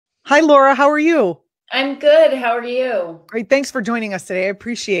Hi, Laura. How are you? I'm good. How are you? Great. Thanks for joining us today. I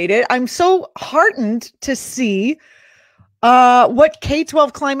appreciate it. I'm so heartened to see what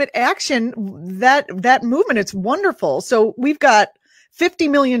K12 Climate Action, that movement. It's wonderful. So we've got 50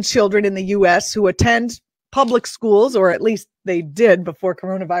 million children in the U.S. who attend public schools, or at least they did before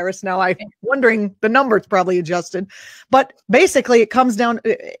coronavirus. Now I'm wondering the numbers probably adjusted, but basically it comes down.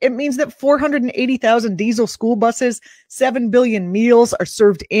 It means that 480,000 diesel school buses, 7 billion meals are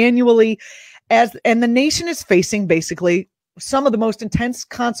served annually, and the nation is facing basically some of the most intense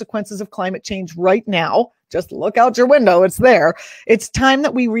consequences of climate change right now. Just look out your window. It's there. It's time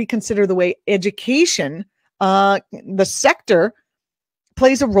that we reconsider the way education, the sector,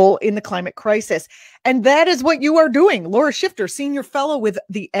 plays a role in the climate crisis. And that is what you are doing. Laura Schifter, Senior Fellow with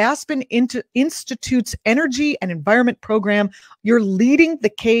the Aspen Institute's Energy and Environment Program. You're leading the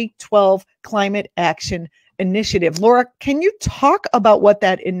K12 Climate Action Initiative. Laura, can you talk about what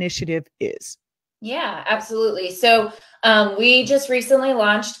that initiative is? Yeah, absolutely. So we just recently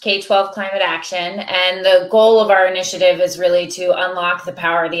launched K12 Climate Action, and the goal of our initiative is really to unlock the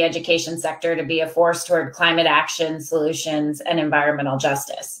power of the education sector to be a force toward climate action solutions and environmental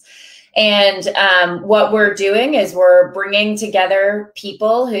justice. And what we're doing is we're bringing together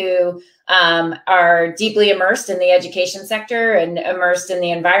people who are deeply immersed in the education sector and immersed in the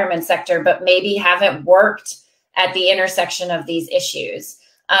environment sector, but maybe haven't worked at the intersection of these issues.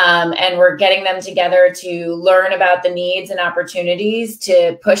 And we're getting them together to learn about the needs and opportunities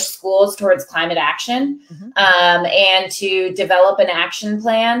to push schools towards climate action, and to develop an action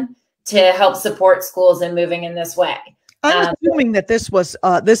plan to help support schools in moving in this way. I'm assuming that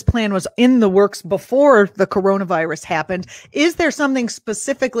this plan was in the works before the coronavirus happened. Is there something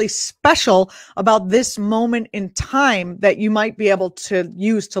specifically special about this moment in time that you might be able to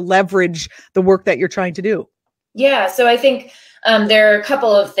use to leverage the work that you're trying to do? Yeah, so I think there are a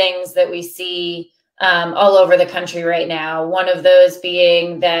couple of things that we see all over the country right now. One of those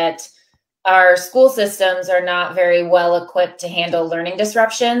being that our school systems are not very well equipped to handle learning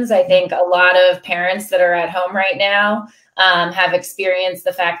disruptions. I think a lot of parents that are at home right now have experienced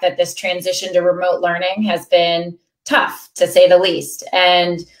the fact that this transition to remote learning has been tough, to say the least.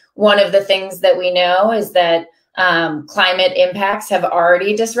 And one of the things that we know is that climate impacts have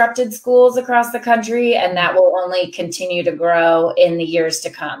already disrupted schools across the country, and that will only continue to grow in the years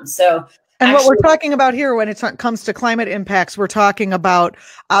to come. So, and what we're talking about here when it comes to climate impacts, we're talking about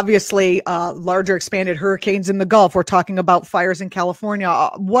obviously larger expanded hurricanes in the Gulf. We're talking about fires in California.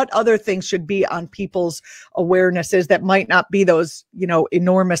 What other things should be on people's awarenesses that might not be those,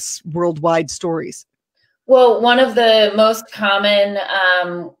 enormous worldwide stories? Well, one of the most common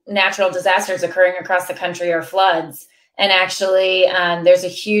natural disasters occurring across the country are floods. And actually, there's a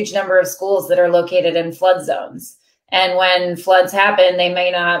huge number of schools that are located in flood zones. And when floods happen, they may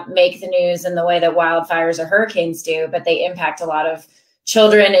not make the news in the way that wildfires or hurricanes do, but they impact a lot of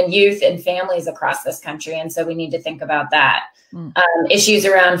children and youth and families across this country. And so we need to think about that. Issues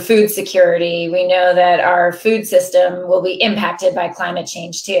around food security. We know that our food system will be impacted by climate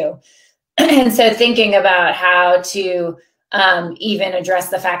change too. And so thinking about how to even address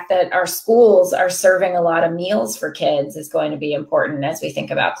the fact that our schools are serving a lot of meals for kids is going to be important as we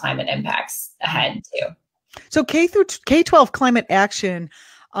think about climate impacts ahead too. So K12 Climate Action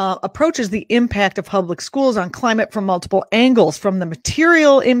approaches the impact of public schools on climate from multiple angles, from the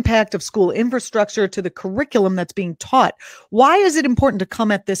material impact of school infrastructure to the curriculum that's being taught. Why is it important to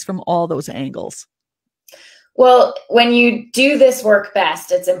come at this from all those angles? Well, when you do this work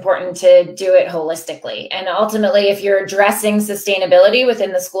best, it's important to do it holistically. And ultimately, if you're addressing sustainability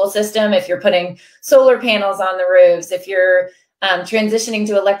within the school system, if you're putting solar panels on the roofs, if you're transitioning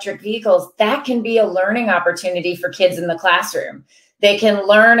to electric vehicles, that can be a learning opportunity for kids in the classroom. They can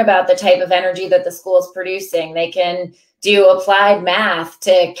learn about the type of energy that the school is producing. They can do applied math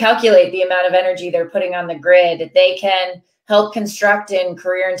to calculate the amount of energy they're putting on the grid. They can help construct in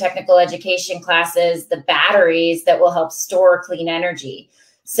career and technical education classes the batteries that will help store clean energy.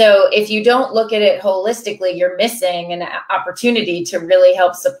 So if you don't look at it holistically, you're missing an opportunity to really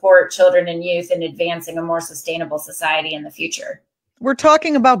help support children and youth in advancing a more sustainable society in the future. We're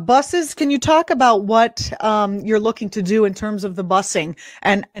talking about buses. Can you talk about what you're looking to do in terms of the busing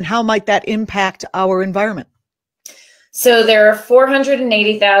and how might that impact our environment? So there are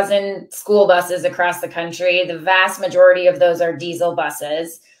 480,000 school buses across the country. The vast majority of those are diesel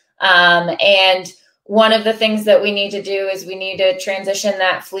buses. And one of the things that we need to do is we need to transition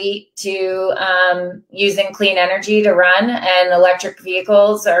that fleet to using clean energy to run, and electric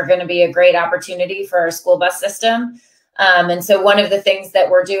vehicles are going to be a great opportunity for our school bus system. And so one of the things that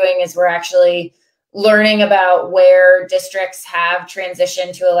we're doing is we're actually learning about where districts have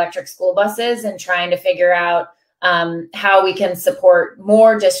transitioned to electric school buses and trying to figure out how we can support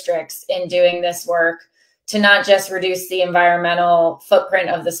more districts in doing this work to not just reduce the environmental footprint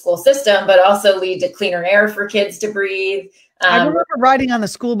of the school system, but also lead to cleaner air for kids to breathe. I remember riding on the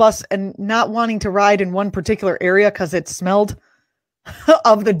school bus and not wanting to ride in one particular area because it smelled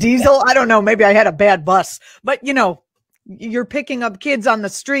of the diesel. I don't know, maybe I had a bad bus, but you know, you're picking up kids on the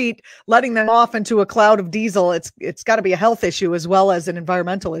street, letting them off into a cloud of diesel. It's got to be a health issue as well as an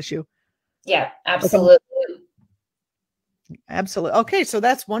environmental issue. Yeah, absolutely. Absolutely. Okay, so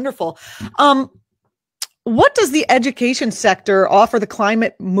that's wonderful. What does the education sector offer the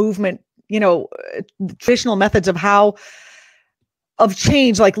climate movement, you know, traditional methods of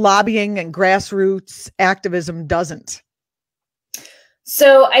change like lobbying and grassroots activism doesn't?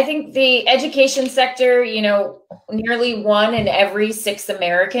 So I think the education sector, you know, nearly 1 in every 6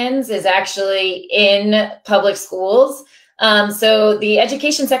 Americans is actually in public schools. So the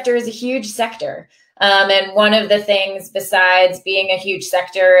education sector is a huge sector. And one of the things, besides being a huge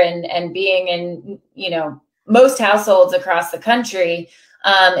sector and being in, you know, most households across the country,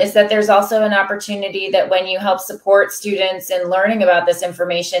 is that there's also an opportunity that when you help support students in learning about this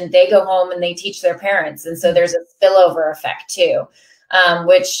information, they go home and they teach their parents. And so there's a spillover effect too,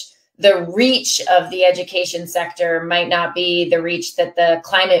 which the reach of the education sector might not be the reach that the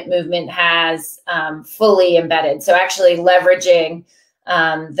climate movement has fully embedded. So actually leveraging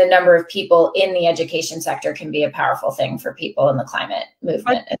the number of people in the education sector can be a powerful thing for people in the climate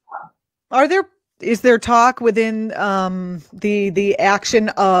movement as well. Is there talk within the action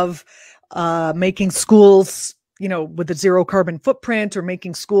of making schools, you know, with a zero carbon footprint, or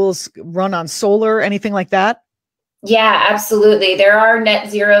making schools run on solar, anything like that? Yeah, absolutely. There are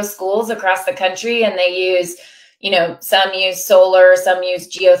net zero schools across the country, and they use, you know, some use solar, some use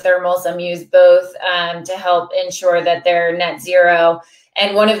geothermal, some use both to help ensure that they're net zero.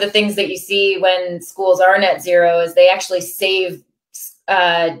 And one of the things that you see when schools are net zero is they actually save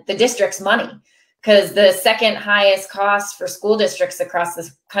the district's money, because the second highest cost for school districts across the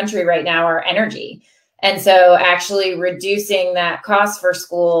country right now are energy. And so actually reducing that cost for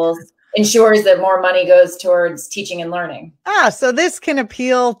schools ensures that more money goes towards teaching and learning. So this can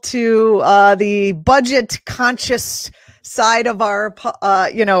appeal to the budget conscious side of our,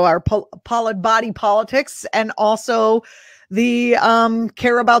 you know, our body politics, and also the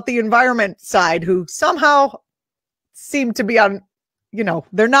care about the environment side, who somehow seem to be on, you know,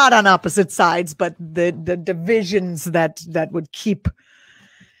 they're not on opposite sides, but the divisions that would keep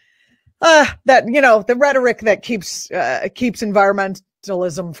that, you know, the rhetoric that keeps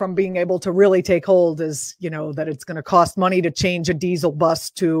environmentalism from being able to really take hold is, you know, that it's going to cost money to change a diesel bus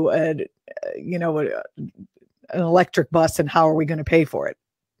to an electric bus, and how are we going to pay for it?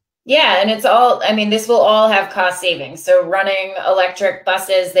 Yeah, and it's all, I mean, this will all have cost savings. So running electric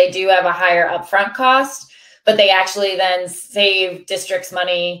buses, they do have a higher upfront cost, but they actually then save districts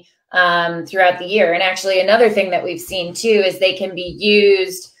money throughout the year. And actually another thing that we've seen too is they can be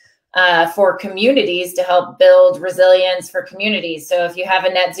used for communities to help build resilience for communities. So if you have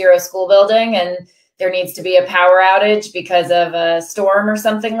a net zero school building and there needs to be a power outage because of a storm or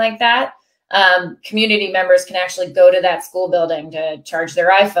something like that, community members can actually go to that school building to charge their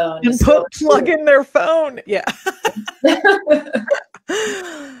iPhone and plug in their phone. Yeah.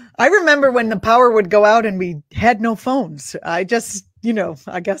 I remember when the power would go out and we had no phones. I just, you know,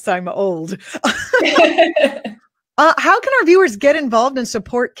 I guess I'm old. How can our viewers get involved and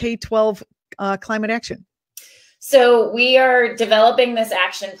support K12 Climate Action? So we are developing this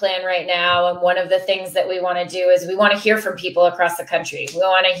action plan right now. And one of the things that we want to do is we want to hear from people across the country. We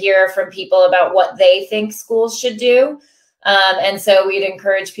want to hear from people about what they think schools should do. And so we'd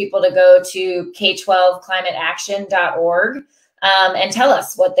encourage people to go to K12climateaction.org and tell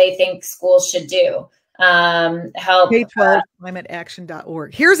us what they think schools should do. Help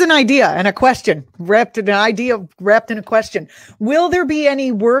K12climateaction.org. Here's an idea and a question wrapped in a question. Will there be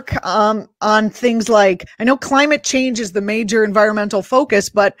any work on things like, I know climate change is the major environmental focus,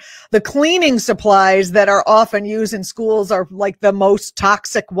 but the cleaning supplies that are often used in schools are like the most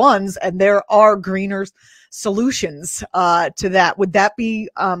toxic ones, and there are greener solutions to that. Would that be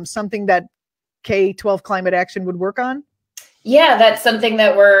something that K12 Climate Action would work on? Yeah, that's something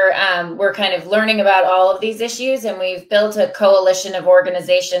that we're kind of learning about all of these issues, and we've built a coalition of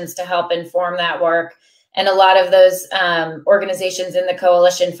organizations to help inform that work. And a lot of those organizations in the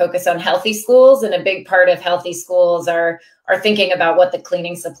coalition focus on healthy schools, and a big part of healthy schools are thinking about what the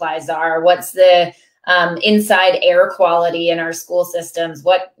cleaning supplies are, what's the inside air quality in our school systems,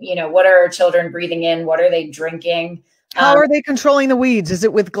 what are our children breathing in, what are they drinking, How are they controlling the weeds? Is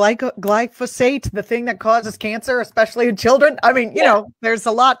it with glyphosate, the thing that causes cancer, especially in children? I mean, you know, there's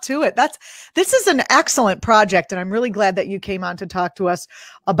a lot to it. This is an excellent project, and I'm really glad that you came on to talk to us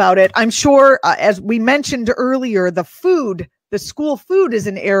about it. I'm sure, as we mentioned earlier, the school food is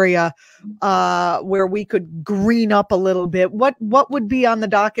an area where we could green up a little bit. What would be on the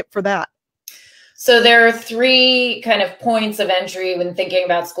docket for that? So there are 3 kind of points of entry when thinking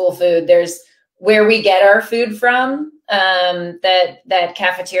about school food. There's where we get our food from, that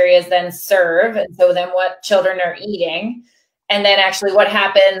cafeterias then serve. And so then what children are eating, and then actually what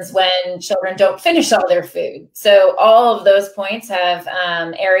happens when children don't finish all their food. So all of those points have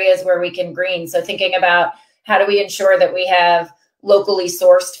areas where we can green. So thinking about how do we ensure that we have locally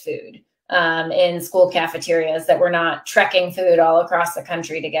sourced food in school cafeterias, that we're not trekking food all across the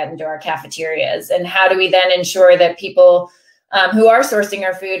country to get into our cafeterias. And how do we then ensure that people who are sourcing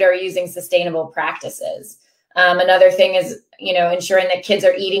our food are using sustainable practices? Another thing is, you know, ensuring that kids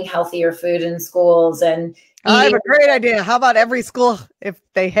are eating healthier food in schools. And I have a great idea. How about every school, if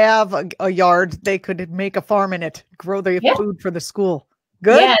they have a yard, they could make a farm in it, grow the food for the school.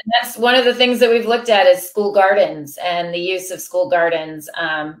 Good. Yeah, that's one of the things that we've looked at is school gardens and the use of school gardens.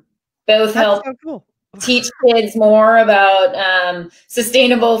 Both help teach kids more about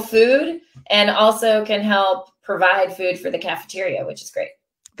sustainable food, and also can help provide food for the cafeteria, which is great.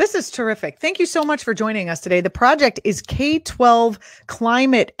 This is terrific. Thank you so much for joining us today. The project is K12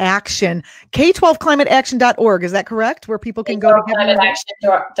 Climate Action, K12climateaction.org. Is that correct? Where people can go to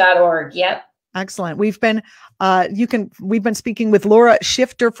climateaction.org. Yep. Excellent. We've been speaking with Laura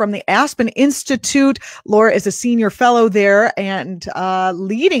Schifter from the Aspen Institute. Laura is a senior fellow there and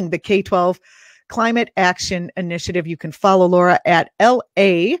leading the K12 Climate Action Initiative. You can follow Laura at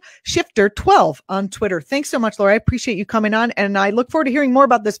LA Schifter 12 on Twitter. Thanks so much, Laura. I appreciate you coming on, and I look forward to hearing more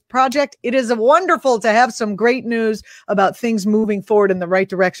about this project. It is wonderful to have some great news about things moving forward in the right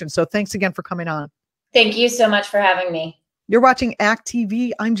direction. So thanks again for coming on. Thank you so much for having me. You're watching ACT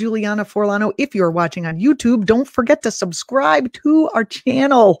TV. I'm Julianna Forlano. If you're watching on YouTube, don't forget to subscribe to our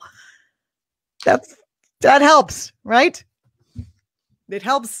channel. That helps, right? It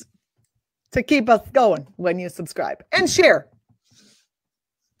helps to keep us going when you subscribe and share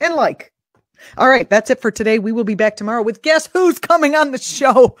and like. All right, that's it for today. We will be back tomorrow with guess who's coming on the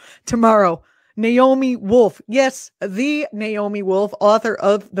show tomorrow? Naomi Wolf. Yes, the Naomi Wolf, author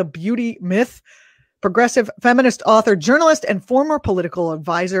of The Beauty Myth, progressive feminist author, journalist, and former political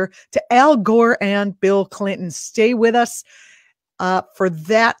advisor to Al Gore and Bill Clinton. Stay with us for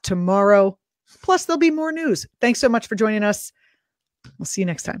that tomorrow. Plus, there'll be more news. Thanks so much for joining us. We'll see you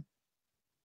next time.